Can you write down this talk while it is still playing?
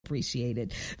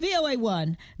appreciated.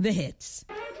 VOA1, the hits.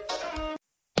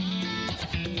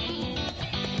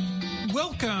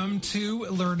 Welcome to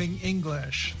Learning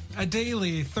English, a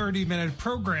daily 30-minute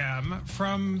program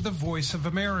from the Voice of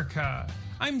America.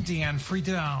 I'm Dan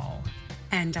Friedel.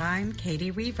 And I'm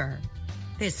Katie Weaver.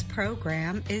 This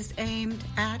program is aimed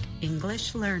at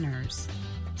English learners.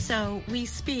 So we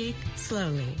speak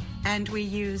slowly, and we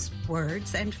use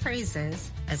words and phrases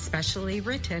especially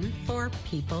written for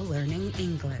people learning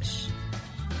English.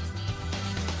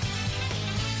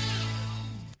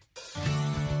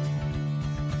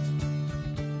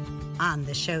 On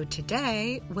the show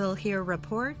today, we'll hear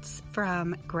reports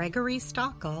from Gregory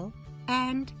Stockel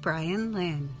and Brian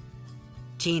Lynn.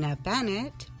 Gina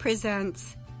Bennett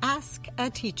presents Ask a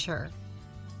Teacher.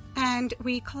 And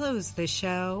we close the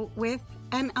show with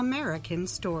an American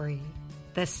story,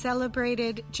 The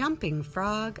Celebrated Jumping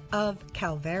Frog of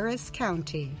Calaveras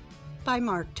County by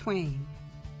Mark Twain.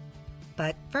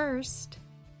 But first,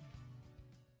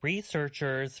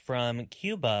 researchers from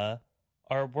Cuba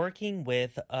are working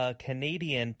with a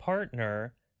Canadian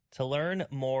partner to learn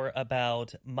more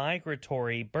about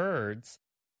migratory birds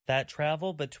that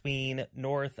travel between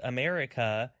North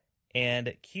America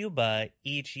and Cuba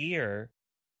each year.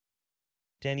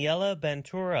 Daniela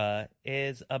Ventura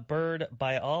is a bird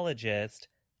biologist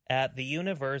at the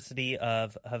University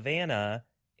of Havana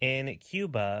in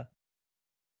Cuba.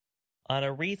 On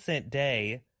a recent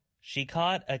day, she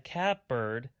caught a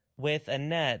catbird with a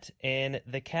net in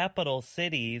the capital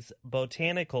city's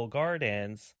botanical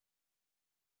gardens.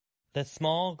 The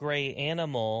small gray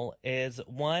animal is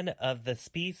one of the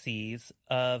species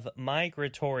of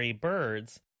migratory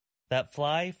birds that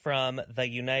fly from the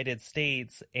United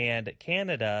States and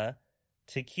Canada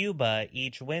to Cuba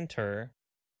each winter.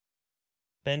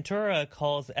 Ventura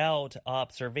calls out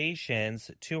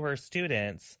observations to her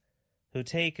students, who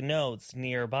take notes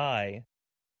nearby.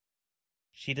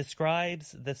 She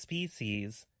describes the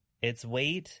species, its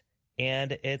weight,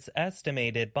 and its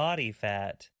estimated body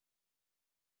fat.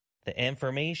 The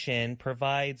information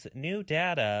provides new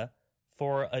data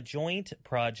for a joint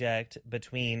project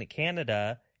between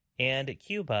Canada and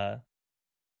Cuba.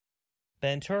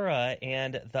 Ventura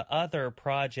and the other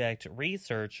project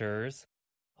researchers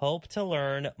hope to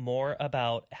learn more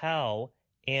about how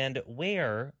and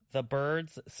where the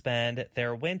birds spend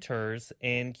their winters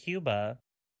in Cuba.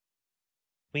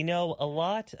 We know a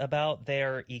lot about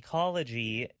their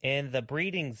ecology in the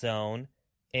breeding zone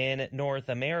in North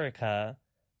America,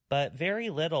 but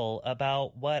very little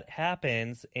about what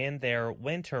happens in their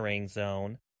wintering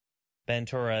zone,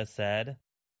 Ventura said.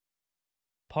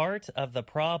 Part of the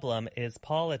problem is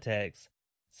politics,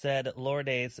 said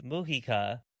Lourdes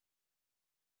Mujica.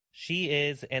 She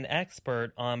is an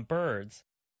expert on birds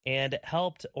and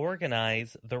helped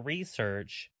organize the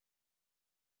research.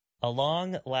 A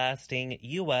long-lasting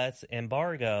U.S.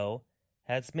 embargo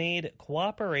has made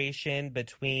cooperation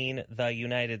between the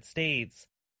United States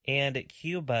and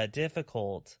Cuba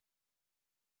difficult.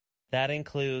 That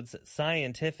includes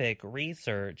scientific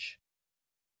research.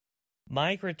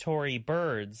 Migratory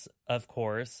birds, of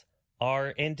course, are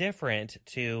indifferent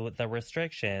to the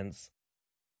restrictions.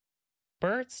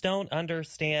 Birds don't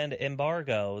understand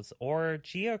embargoes or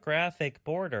geographic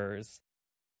borders.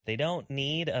 They don't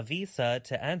need a visa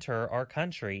to enter our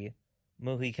country,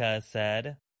 Mujica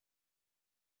said.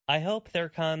 I hope there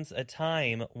comes a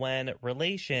time when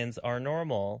relations are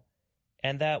normal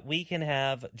and that we can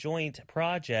have joint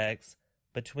projects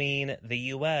between the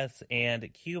U.S.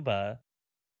 and Cuba.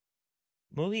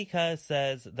 Mujica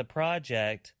says the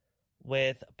project,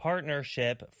 with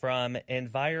partnership from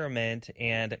Environment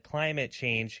and Climate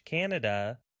Change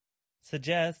Canada,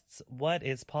 suggests what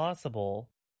is possible.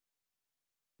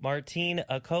 Martín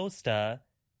Acosta,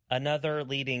 another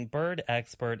leading bird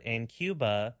expert in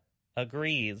Cuba,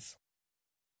 agrees.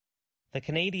 The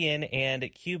Canadian and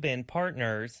Cuban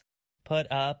partners put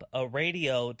up a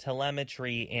radio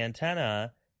telemetry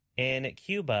antenna in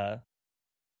Cuba.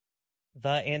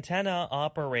 The antenna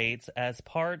operates as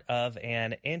part of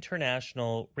an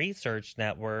international research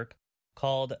network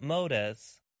called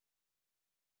MODIS.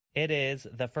 It is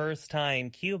the first time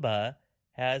Cuba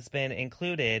has been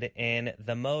included in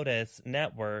the MODIS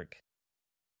network.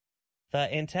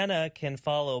 The antenna can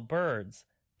follow birds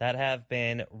that have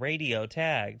been radio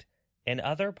tagged in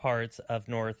other parts of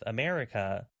North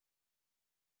America.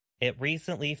 It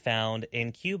recently found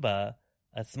in Cuba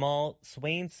a small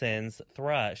Swainson's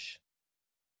thrush.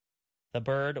 The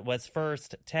bird was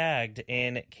first tagged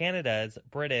in Canada's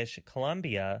British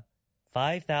Columbia,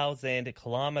 5,000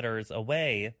 kilometers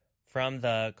away from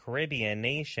the Caribbean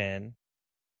nation.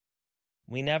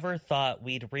 We never thought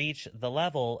we'd reach the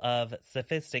level of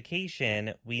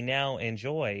sophistication we now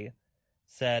enjoy,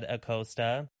 said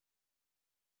Acosta.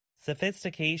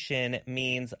 Sophistication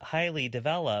means highly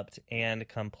developed and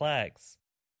complex.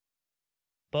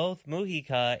 Both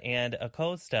Mujica and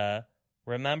Acosta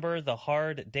remember the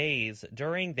hard days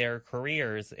during their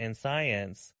careers in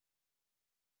science.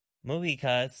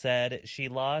 Mujica said she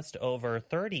lost over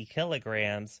 30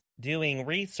 kilograms doing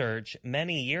research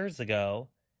many years ago,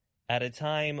 at a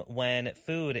time when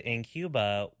food in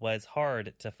Cuba was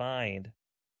hard to find.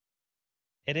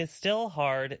 It is still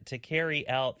hard to carry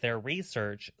out their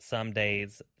research some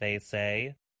days, they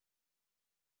say.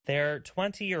 Their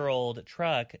 20-year-old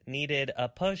truck needed a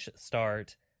push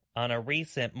start on a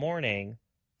recent morning,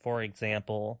 for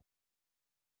example.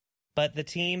 But the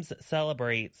teams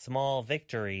celebrate small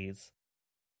victories.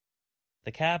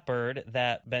 The catbird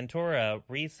that Ventura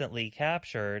recently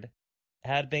captured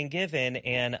had been given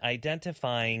an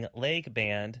identifying leg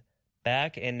band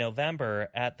back in November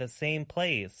at the same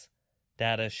place,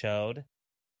 data showed.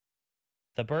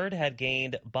 The bird had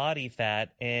gained body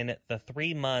fat in the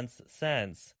 3 months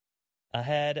since,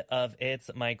 ahead of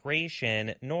its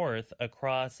migration north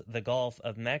across the Gulf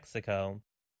of Mexico.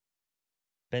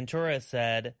 Ventura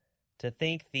said, "To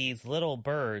think these little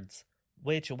birds,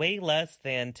 which weigh less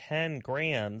than 10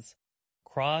 grams,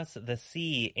 cross the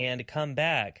sea and come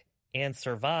back and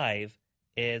survive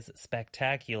is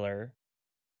spectacular."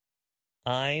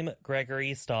 I'm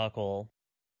Gregory Stockel.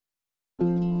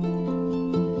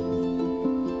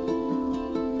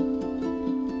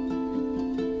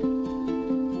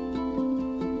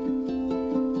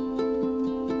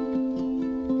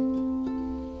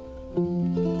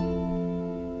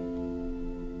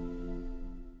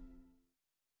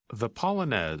 The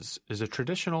Polonaise is a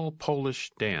traditional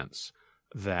Polish dance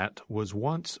that was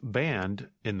once banned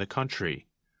in the country.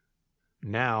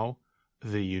 Now,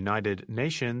 the United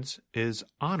Nations is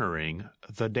honoring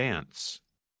the dance.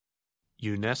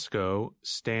 UNESCO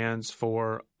stands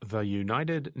for the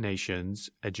United Nations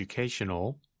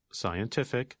Educational,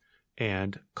 Scientific,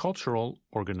 and Cultural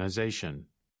Organization.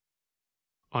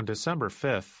 On December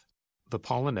 5th, the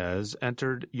Polonaise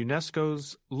entered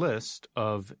UNESCO's list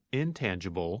of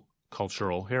intangible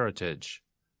cultural heritage.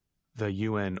 The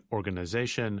UN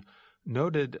organization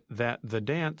noted that the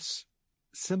dance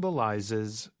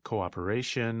symbolizes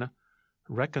cooperation,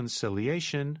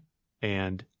 reconciliation,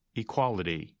 and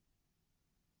equality.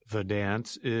 The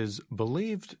dance is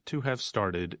believed to have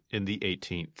started in the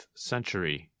 18th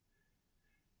century.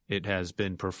 It has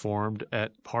been performed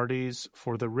at parties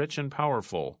for the rich and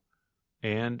powerful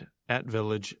and at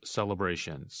village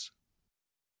celebrations.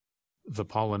 The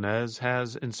Polonaise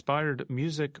has inspired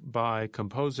music by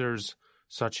composers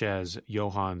such as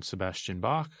Johann Sebastian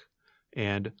Bach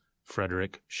and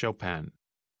Frédéric Chopin,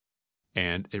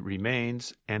 and it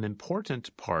remains an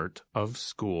important part of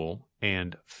school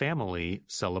and family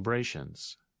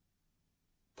celebrations.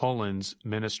 Poland's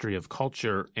Ministry of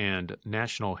Culture and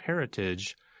National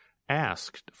Heritage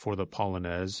asked for the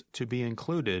Polonaise to be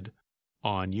included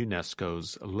on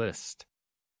UNESCO's list.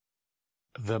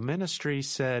 The ministry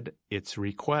said its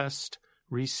request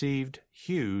received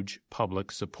huge public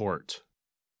support.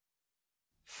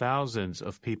 Thousands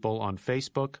of people on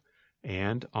Facebook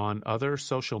and on other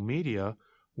social media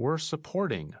were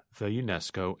supporting the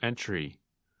UNESCO entry.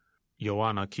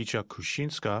 Joanna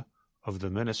Kicia-Kuszinska of the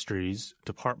ministry's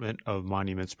Department of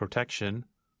Monuments Protection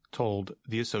told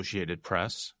the Associated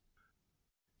Press.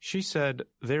 She said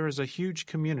there is a huge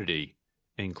community,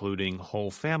 including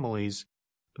whole families,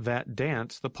 that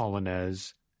dance the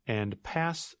Polonaise and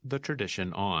pass the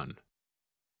tradition on.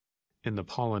 In the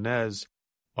Polonaise,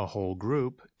 a whole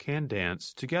group can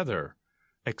dance together,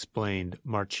 explained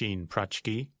Marcin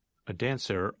Praczki, a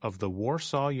dancer of the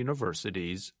Warsaw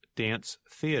University's Dance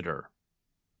Theater.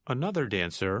 Another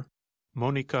dancer,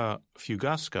 Monika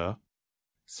Fugaska,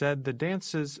 said the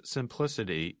dance's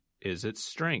simplicity is its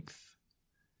strength.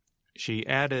 She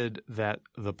added that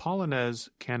the Polonaise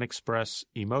can express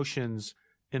emotions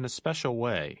in a special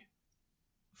way.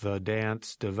 The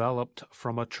dance developed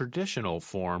from a traditional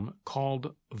form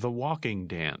called the walking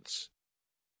dance.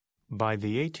 By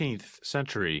the 18th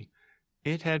century,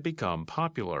 it had become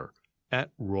popular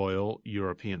at royal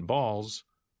European balls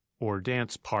or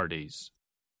dance parties.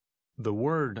 The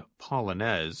word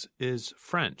Polonaise is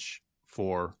French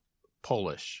for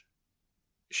Polish.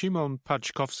 Szymon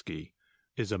Paczkowski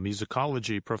is a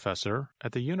musicology professor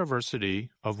at the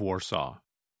University of Warsaw.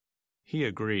 He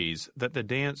agrees that the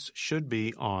dance should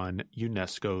be on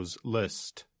UNESCO's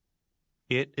list.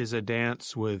 It is a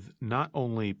dance with not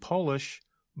only Polish,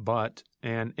 but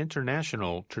an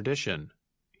international tradition,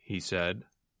 he said.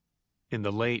 In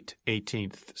the late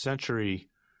 18th century,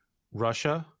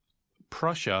 Russia,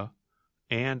 Prussia,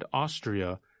 and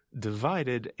Austria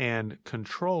divided and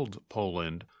controlled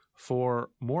Poland for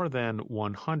more than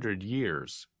 100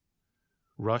 years.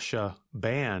 Russia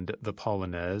banned the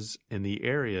Polonaise in the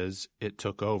areas it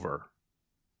took over.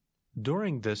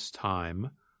 During this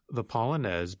time, the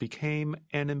Polonaise became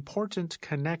an important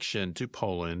connection to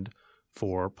Poland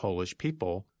for Polish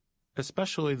people,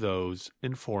 especially those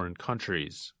in foreign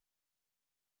countries.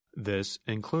 This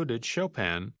included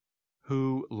Chopin,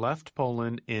 who left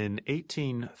Poland in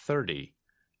 1830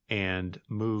 and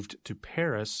moved to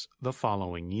Paris the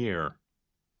following year.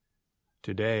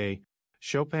 Today,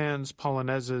 Chopin's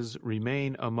polonaises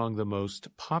remain among the most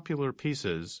popular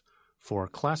pieces for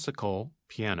classical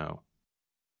piano.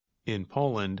 In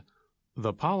Poland,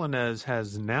 the Polonaise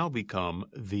has now become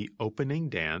the opening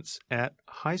dance at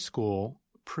high school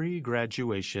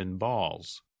pre-graduation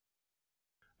balls.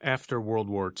 After World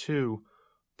War II,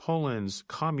 Poland's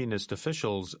communist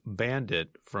officials banned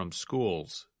it from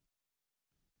schools.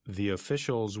 The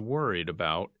officials worried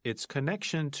about its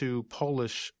connection to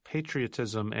Polish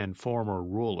patriotism and former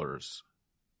rulers.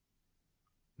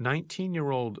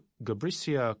 19-year-old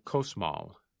Gabrysia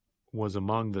Kosmal was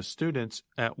among the students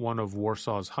at one of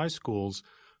Warsaw's high schools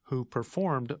who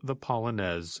performed the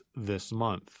Polonaise this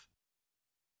month.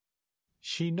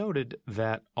 She noted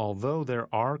that although there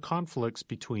are conflicts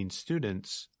between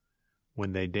students,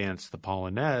 when they dance the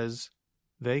Polonaise,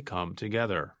 they come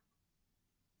together.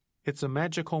 It's a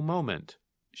magical moment,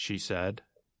 she said.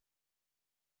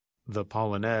 The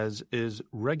Polonaise is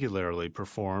regularly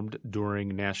performed during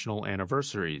national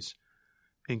anniversaries,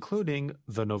 including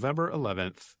the November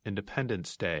 11th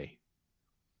Independence Day.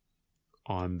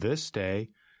 On this day,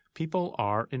 people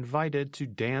are invited to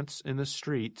dance in the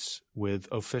streets with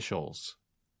officials.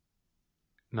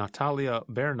 Natalia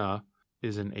Berna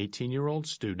is an 18-year-old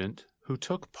student who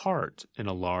took part in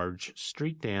a large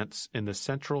street dance in the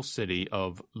central city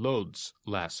of Lodz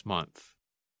last month.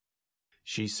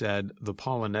 She said the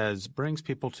Polonaise brings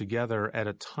people together at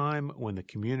a time when the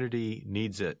community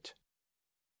needs it.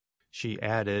 She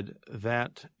added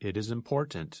that it is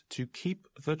important to keep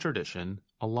the tradition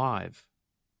alive.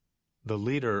 The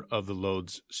leader of the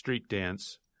Lodz street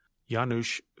dance,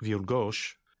 Janusz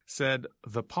Wilgosz, said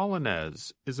the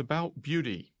Polonaise is about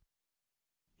beauty.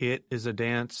 It is a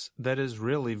dance that is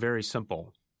really very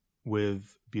simple,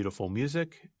 with beautiful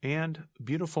music and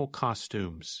beautiful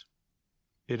costumes.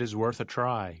 It is worth a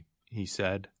try, he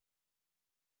said.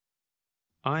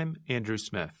 I'm Andrew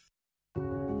Smith.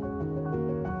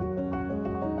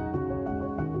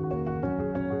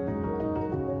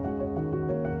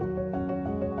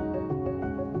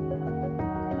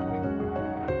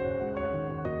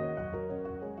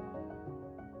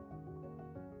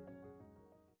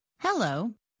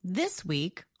 Hello. This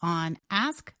week on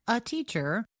Ask a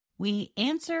Teacher, we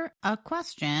answer a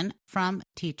question from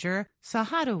teacher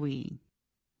Saharawi.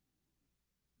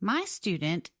 My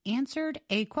student answered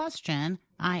a question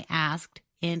I asked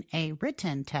in a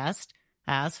written test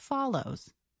as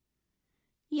follows.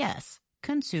 Yes,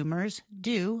 consumers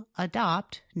do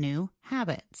adopt new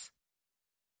habits.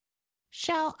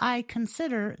 Shall I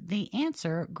consider the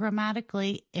answer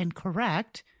grammatically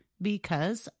incorrect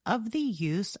because of the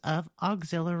use of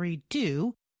auxiliary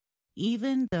do,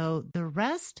 even though the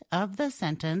rest of the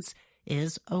sentence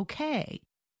is okay?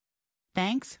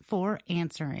 Thanks for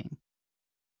answering.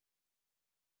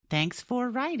 Thanks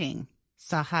for writing,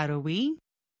 Saharawi.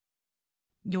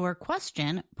 Your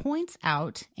question points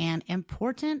out an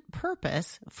important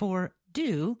purpose for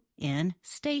do in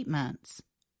statements.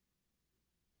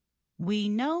 We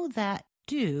know that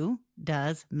do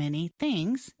does many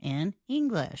things in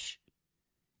English.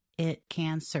 It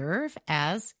can serve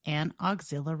as an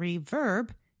auxiliary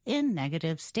verb in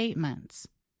negative statements.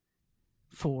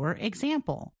 For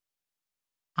example,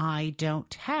 I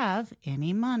don't have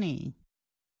any money.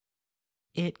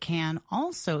 It can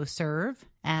also serve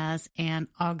as an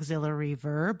auxiliary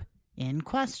verb in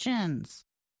questions.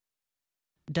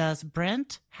 Does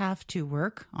Brent have to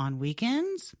work on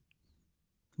weekends?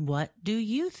 What do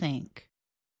you think?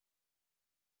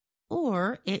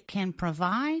 Or it can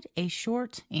provide a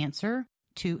short answer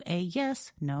to a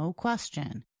yes/no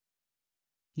question.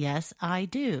 Yes, I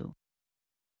do.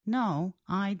 No,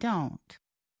 I don't.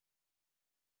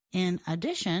 In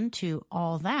addition to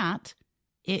all that,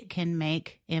 it can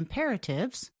make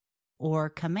imperatives or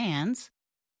commands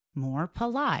more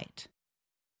polite.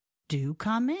 Do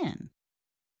come in.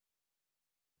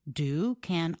 Do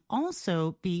can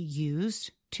also be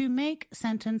used to make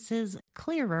sentences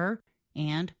clearer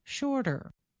and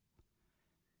shorter.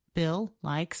 Bill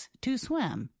likes to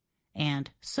swim, and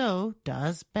so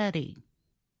does Betty.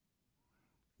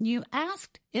 You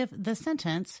asked if the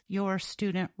sentence your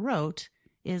student wrote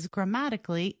is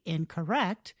grammatically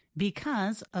incorrect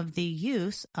because of the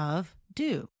use of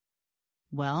do.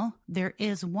 Well, there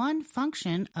is one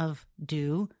function of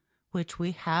do which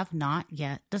we have not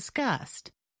yet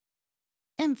discussed.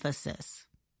 Emphasis.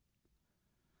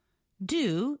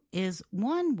 Do is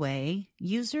one way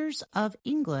users of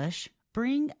English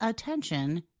bring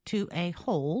attention to a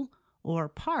whole or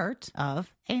part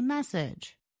of a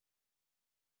message.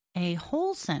 A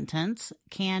whole sentence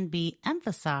can be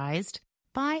emphasized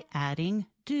by adding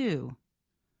do.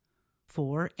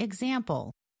 For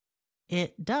example,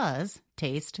 it does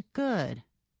taste good.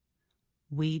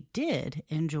 We did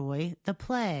enjoy the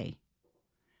play.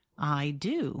 I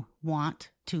do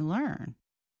want to learn.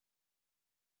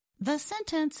 The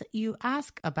sentence you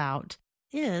ask about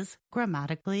is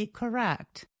grammatically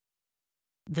correct.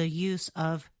 The use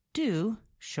of do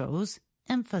shows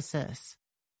emphasis.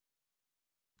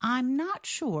 I'm not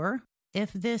sure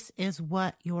if this is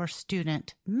what your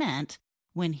student meant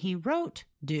when he wrote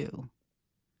do.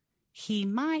 He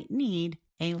might need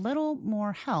a little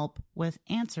more help with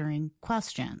answering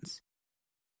questions.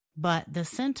 But the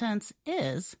sentence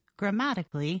is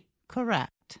grammatically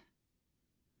correct.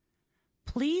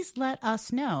 Please let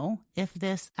us know if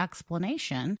this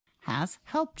explanation has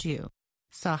helped you.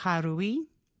 Saharui,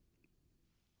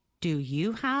 do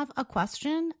you have a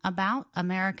question about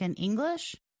American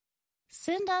English?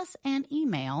 Send us an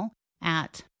email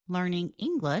at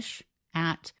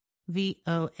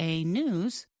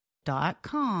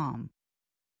learningenglish@voanews.com.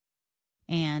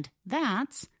 And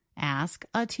that's Ask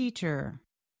a Teacher.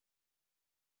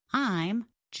 I'm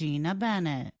Gina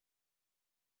Bennett.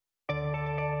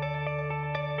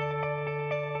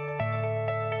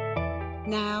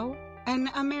 Now, an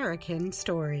American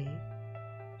story.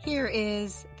 Here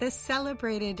is The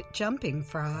Celebrated Jumping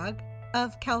Frog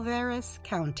of Calaveras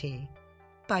County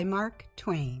by Mark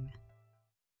Twain.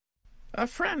 A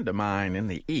friend of mine in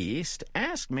the East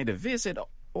asked me to visit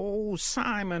old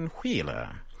Simon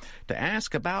Wheeler to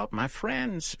ask about my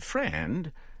friend's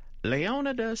friend,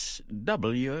 Leonidas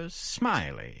W.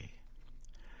 Smiley.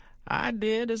 I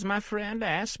did as my friend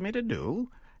asked me to do,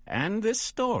 and this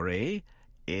story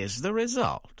is the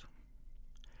result.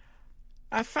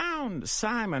 I found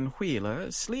Simon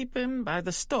Wheeler sleeping by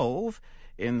the stove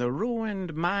in the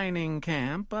ruined mining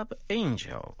camp of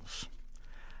Angels.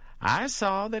 I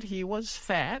saw that he was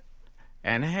fat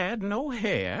and had no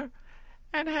hair,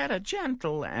 and had a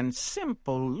gentle and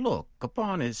simple look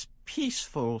upon his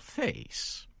peaceful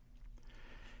face.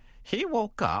 He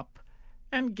woke up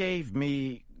and gave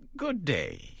me good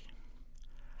day.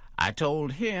 I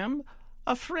told him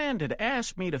a friend had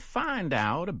asked me to find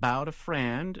out about a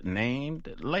friend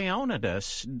named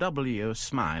Leonidas W.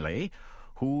 Smiley,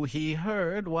 who he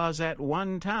heard was at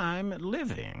one time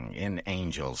living in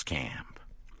Angels Camp.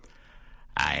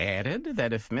 I added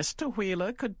that if Mr.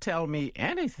 Wheeler could tell me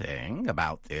anything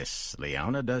about this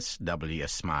Leonidas W.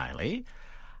 Smiley,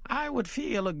 I would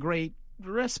feel a great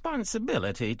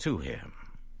responsibility to him.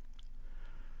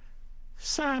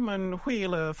 Simon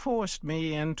Wheeler forced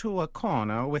me into a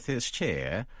corner with his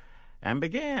chair and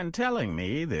began telling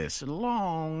me this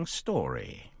long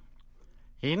story.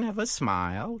 He never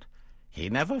smiled, he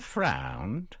never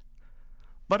frowned,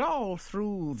 but all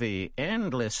through the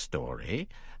endless story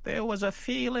there was a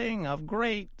feeling of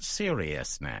great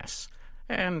seriousness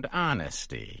and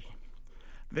honesty.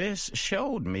 This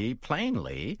showed me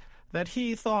plainly that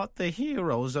he thought the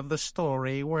heroes of the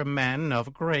story were men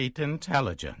of great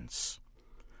intelligence.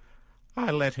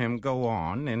 I let him go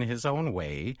on in his own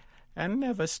way and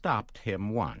never stopped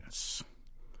him once.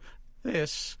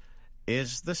 This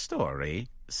is the story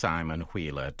Simon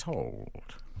Wheeler told.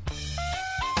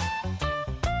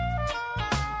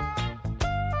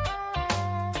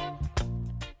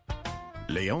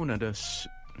 Leonidas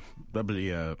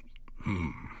W.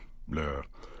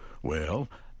 Well,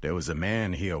 there was a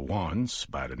man here once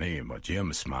by the name of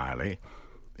Jim Smiley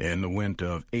in the winter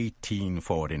of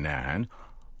 1849,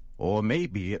 or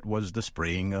maybe it was the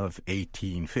spring of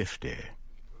 1850.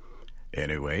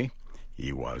 Anyway,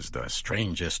 he was the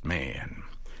strangest man.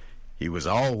 He was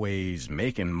always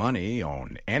making money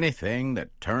on anything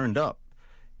that turned up,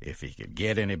 if he could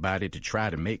get anybody to try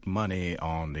to make money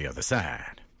on the other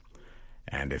side.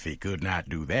 And if he could not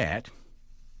do that,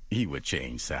 he would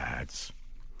change sides.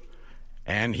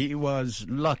 And he was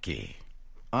lucky,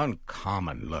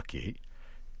 uncommon lucky.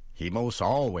 He most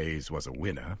always was a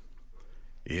winner.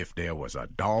 If there was a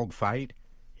dog fight,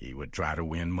 he would try to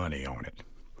win money on it.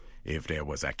 If there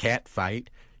was a cat fight,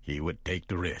 he would take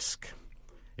the risk.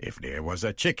 If there was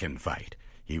a chicken fight,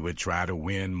 he would try to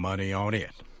win money on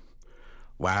it.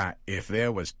 Why, if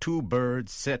there was 2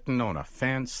 birds sitting on a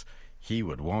fence, he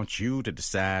would want you to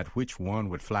decide which one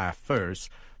would fly first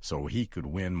so he could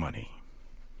win money.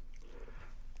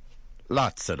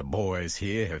 Lots of the boys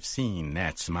here have seen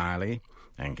Nat Smiley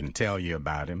and can tell you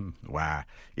about him. Why,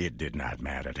 it did not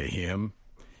matter to him.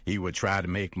 He would try to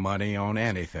make money on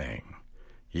anything.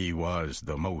 He was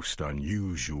the most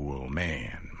unusual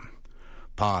man.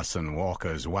 Parson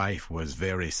Walker's wife was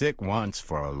very sick once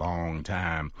for a long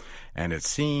time, and it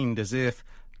seemed as if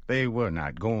they were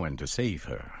not going to save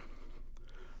her.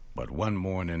 But one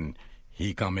morning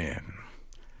he come in,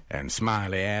 and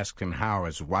Smiley asked him how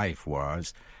his wife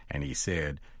was, and he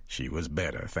said she was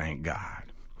better, thank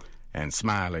God. And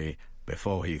Smiley,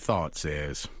 before he thought,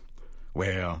 says,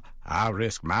 "Well, I'll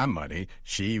risk my money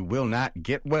she will not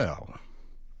get well."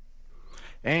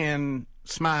 And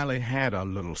Smiley had a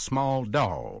little small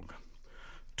dog.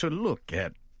 To look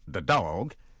at the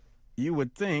dog, you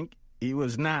would think he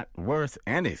was not worth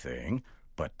anything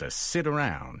but to sit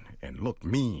around and look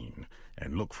mean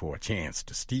and look for a chance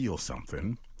to steal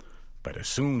something. But as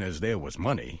soon as there was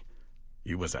money,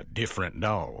 he was a different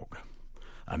dog.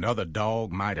 Another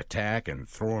dog might attack and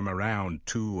throw him around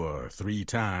 2 or 3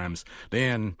 times.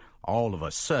 Then, all of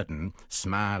a sudden,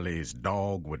 Smiley's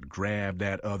dog would grab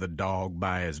that other dog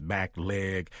by his back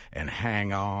leg and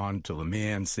hang on till the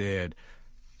men said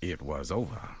it was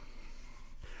over.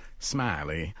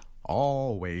 Smiley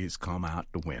always come out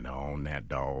the winner on that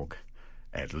dog,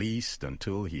 at least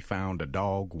until he found a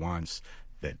dog once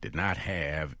that did not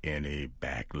have any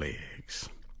back legs.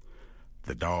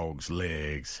 The dog's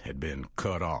legs had been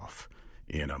cut off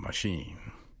in a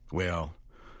machine. Well,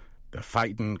 the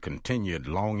fighting continued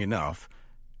long enough,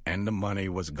 and the money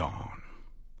was gone.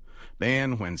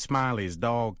 Then, when Smiley's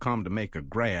dog come to make a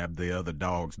grab the other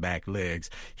dog's back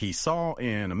legs, he saw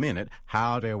in a minute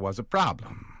how there was a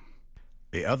problem.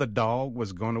 The other dog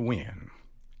was going to win,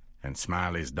 and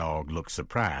Smiley's dog looked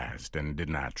surprised and did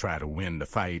not try to win the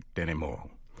fight anymore.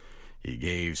 He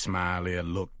gave Smiley a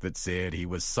look that said he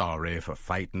was sorry for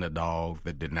fighting a dog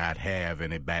that did not have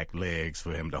any back legs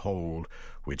for him to hold,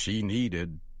 which he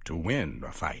needed to win the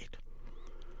fight.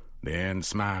 Then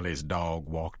Smiley's dog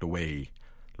walked away,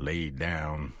 laid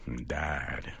down, and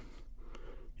died.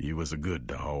 He was a good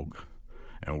dog,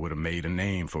 and would have made a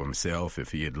name for himself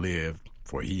if he had lived,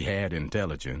 for he had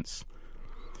intelligence.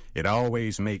 It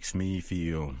always makes me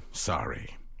feel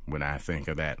sorry when I think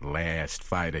of that last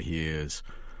fight of his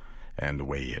and the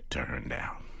way it turned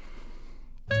out.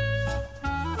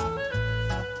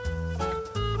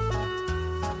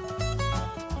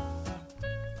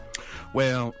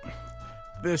 Well,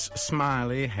 this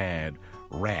Smiley had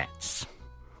rats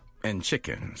and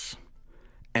chickens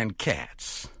and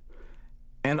cats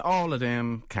and all of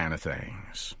them kind of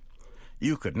things.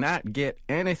 You could not get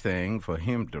anything for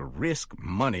him to risk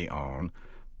money on,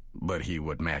 but he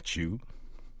would match you.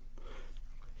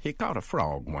 He caught a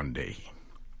frog one day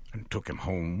and took him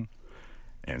home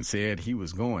and said he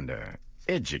was going to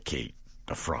educate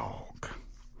the frog.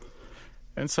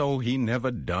 And so he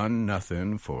never done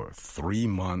nothing for 3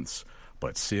 months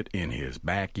but sit in his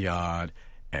backyard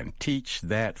and teach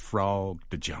that frog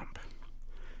to jump.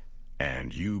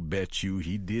 And you bet you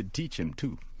he did teach him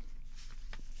too.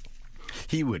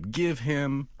 He would give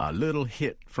him a little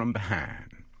hit from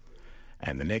behind,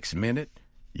 and the next minute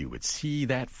you would see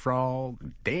that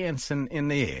frog dancing in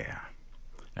the air,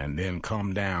 and then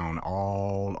come down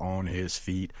all on his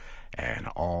feet and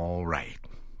all right,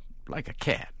 like a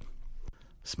cat.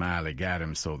 Smiley got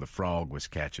him so the frog was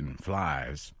catching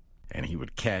flies, and he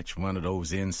would catch one of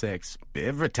those insects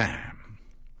every time.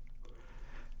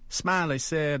 Smiley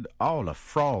said all the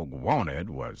frog wanted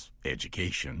was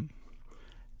education,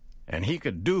 and he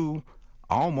could do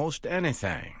almost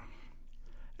anything,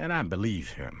 and I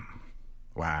believe him.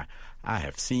 Why, I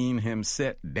have seen him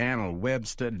set Dan'l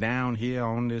Webster down here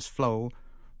on this floor,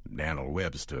 Dan'l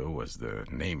Webster was the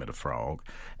name of the frog,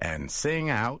 and sing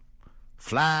out,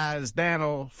 "Flies,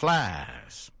 Dan'l,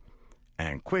 flies."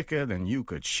 And quicker than you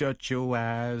could shut your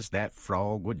eyes, that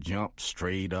frog would jump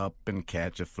straight up and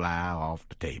catch a fly off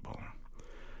the table.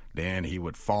 Then he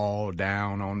would fall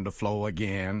down on the floor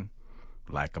again,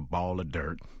 like a ball of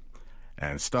dirt,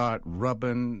 and start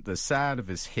rubbing the side of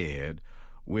his head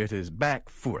with his back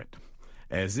foot,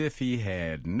 as if he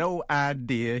had no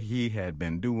idea he had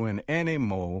been doing any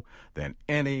more than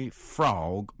any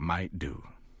frog might do.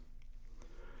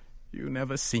 You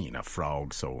never seen a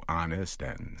frog so honest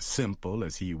and simple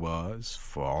as he was,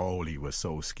 for all he was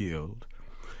so skilled.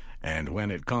 And when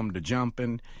it come to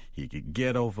jumping, he could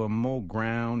get over more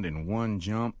ground in one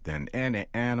jump than any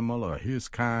animal of his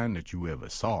kind that you ever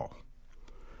saw.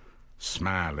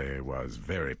 Smiley was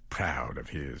very proud of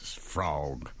his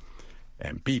frog,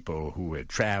 and people who had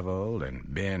traveled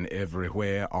and been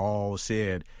everywhere all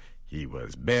said he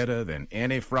was better than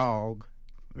any frog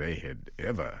they had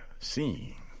ever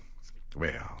seen.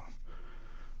 Well,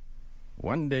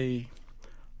 one day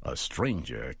a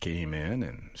stranger came in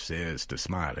and says to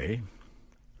Smiley,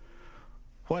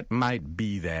 "What might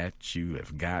be that you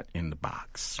have got in the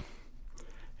box?"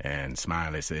 And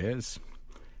Smiley says,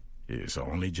 "It's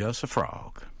only just a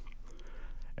frog."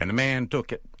 And the man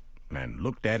took it and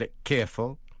looked at it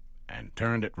careful and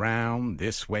turned it round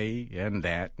this way and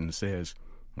that and says,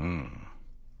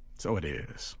 "So it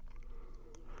is.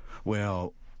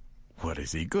 Well, what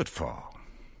is he good for?"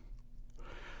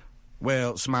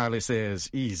 Well, Smiley says,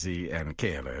 easy and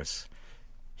careless,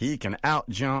 he can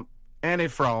outjump any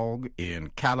frog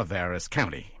in Calaveras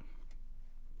County.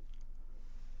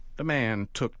 The man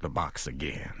took the box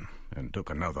again and took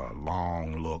another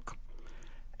long look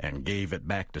and gave it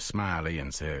back to Smiley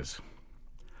and says,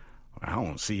 "I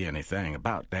don't see anything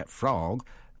about that frog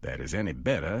that is any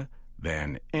better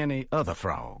than any other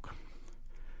frog."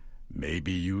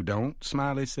 "Maybe you don't,"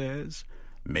 Smiley says.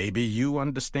 "Maybe you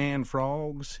understand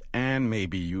frogs, and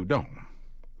maybe you don't.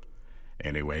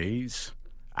 Anyways,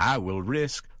 I will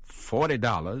risk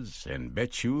 $40 and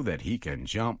bet you that he can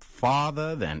jump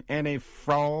farther than any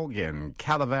frog in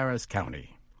Calaveras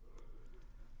County."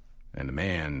 And the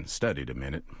man studied a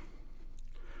minute.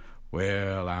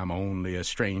 "Well, I'm only a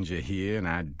stranger here, and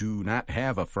I do not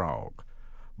have a frog.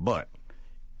 But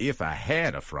if I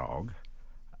had a frog,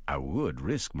 I would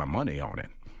risk my money on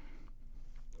it."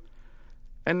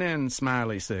 And then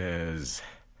Smiley says,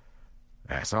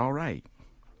 "That's all right.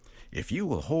 If you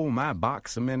will hold my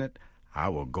box a minute, I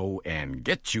will go and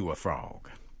get you a frog."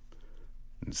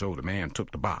 And so the man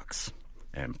took the box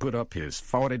and put up his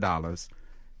 $40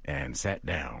 and sat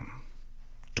down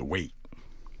to wait.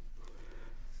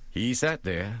 He sat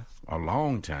there a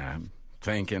long time,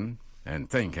 thinking and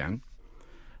thinking.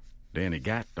 Then he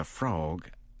got the frog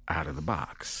out of the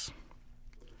box.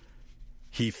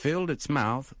 He filled its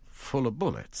mouth full of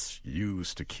bullets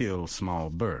used to kill small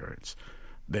birds.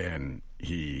 Then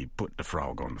he put the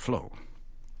frog on the floor.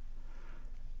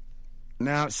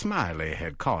 Now Smiley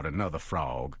had caught another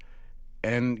frog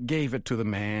and gave it to the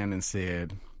man and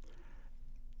said,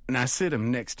 "Now sit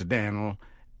him next to Daniel,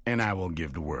 and I will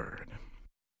give the word."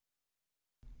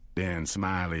 Then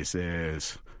Smiley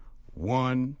says,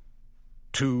 "1,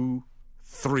 2,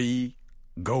 3,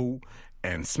 go,"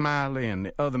 and Smiley and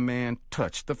the other man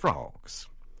touched the frogs.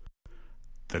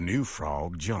 The new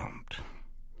frog jumped.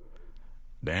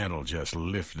 Daniel just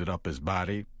lifted up his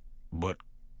body, but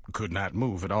could not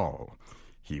move at all.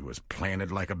 He was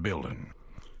planted like a building.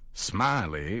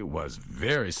 Smiley was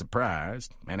very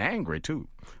surprised and angry, too,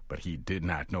 but he did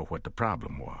not know what the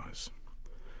problem was.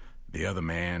 The other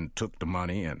man took the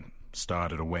money and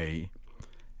started away,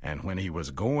 and when he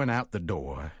was going out the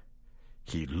door,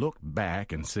 he looked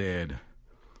back and said,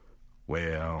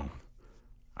 "Well,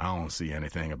 I don't see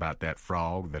anything about that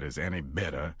frog that is any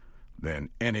better than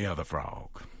any other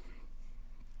frog."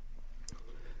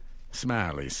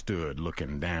 Smiley stood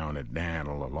looking down at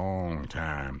Daniel a long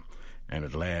time, and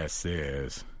at last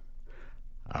says,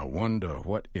 "I wonder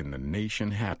what in the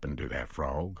nation happened to that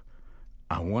frog.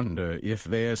 I wonder if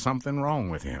there's something wrong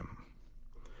with him."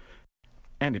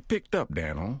 And he picked up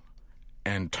Daniel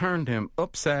and turned him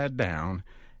upside down,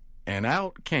 and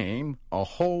out came a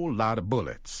whole lot of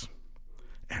bullets.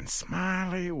 And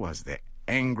Smiley was the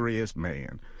angriest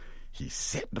man. He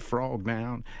set the frog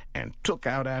down and took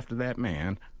out after that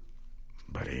man,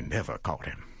 but he never caught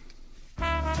him.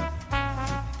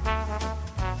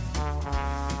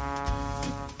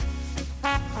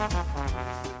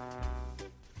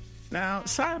 Now,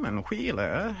 Simon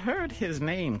Wheeler heard his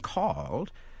name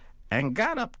called and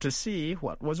got up to see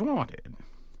what was wanted.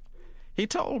 He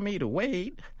told me to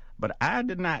wait, but I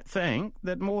did not think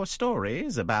that more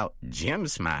stories about Jim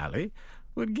Smiley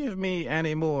would give me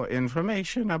any more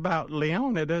information about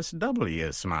Leonidas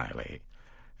W. Smiley,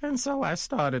 and so I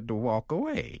started to walk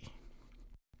away.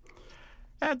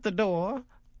 At the door,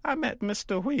 I met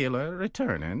Mr. Wheeler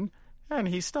returning, and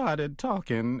he started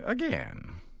talking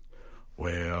again.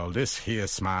 "Well, this here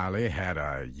Smiley had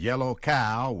a yellow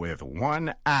cow with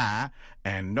one eye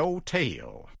and no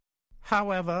tail.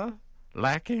 However,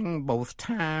 lacking both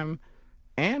time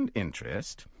and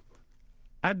interest,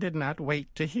 I did not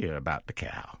wait to hear about the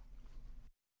cow.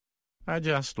 I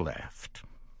just left."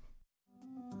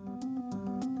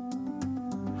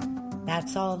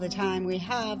 That's all the time we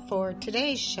have for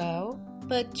today's show,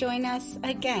 but join us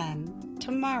again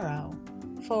tomorrow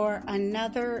for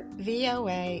another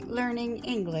VOA Learning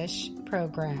English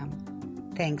program.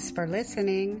 Thanks for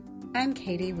listening. I'm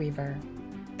Katie Weaver.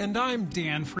 And I'm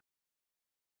Dan